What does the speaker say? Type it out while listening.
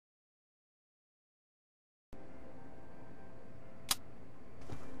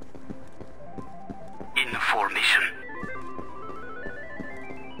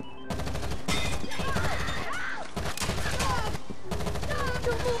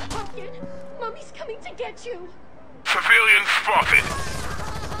move, pumpkin! Mommy's coming to get you! Civilian spotted!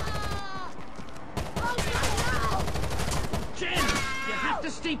 Jen, you have to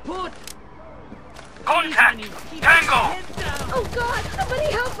stay put! Contact! Tango! Oh God!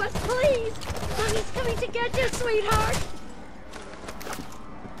 Somebody help us, please! Mommy's coming to get you, sweetheart!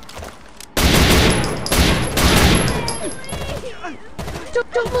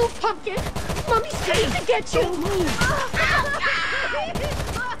 Don't move, pumpkin! Mommy's coming to get you! Don't move!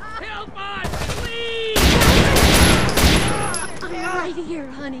 Help us, please! I'm right here,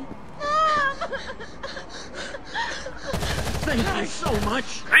 honey. Thank you so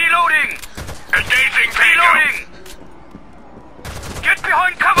much! Reloading! Engaging! Reloading! Get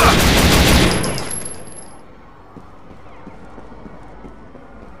behind cover!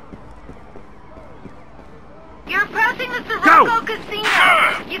 You're approaching the Sirocco Casino.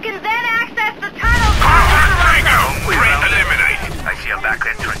 You can then access the tunnel. Tango! Threat eliminated. I see a back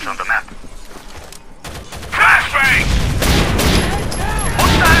entrance on the map. Flashbang!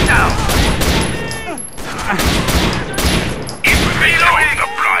 Hostile down! Reloading the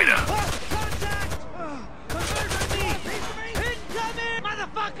blinder! Incoming!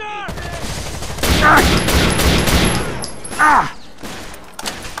 Motherfucker!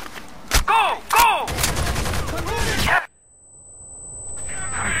 Go! Go!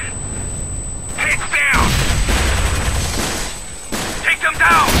 Heads down! Take them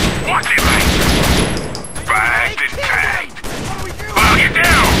down! Watch it, right? Bagged and tagged! Bog it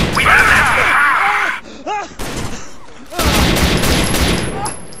down! We got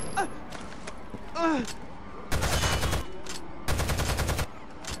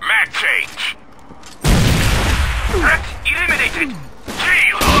Map change! Threat eliminated!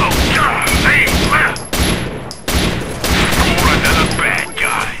 G-Lo! Score another bad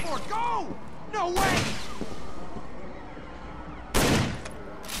guy! Go! No way!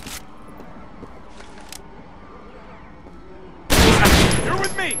 You're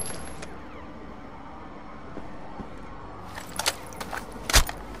with me!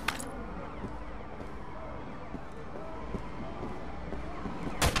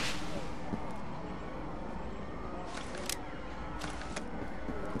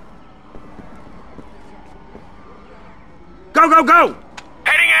 Go, go, go!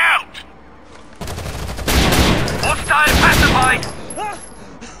 Heading out! Hostile pacified!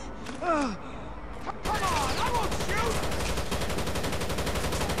 Come on, I won't shoot!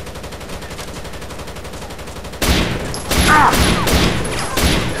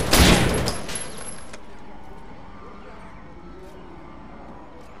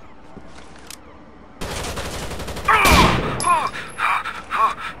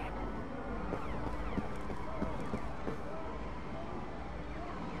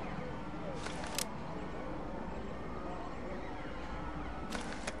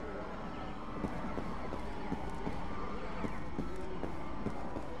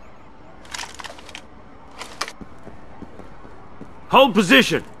 Hold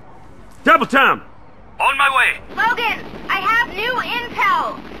position. Double time. On my way! Logan, I have new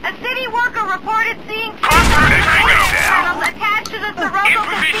intel. A city worker reported seeing Contact! panels attached to the Sirocco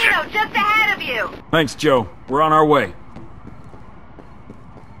Casino just ahead of you. Thanks, Joe. We're on our way.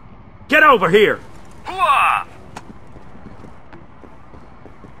 Get over here. Hooah!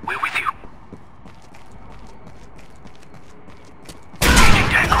 We're with you.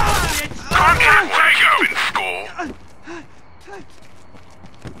 Contact! Tango in score!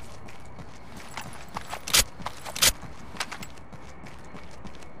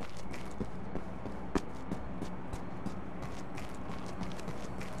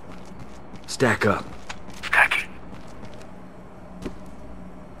 Stack up. Stacking.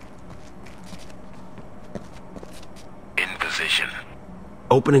 In position.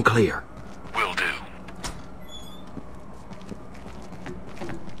 Open and clear. Will do.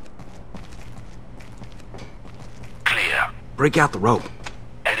 Clear. Break out the rope.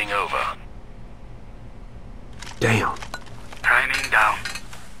 Heading over. Down.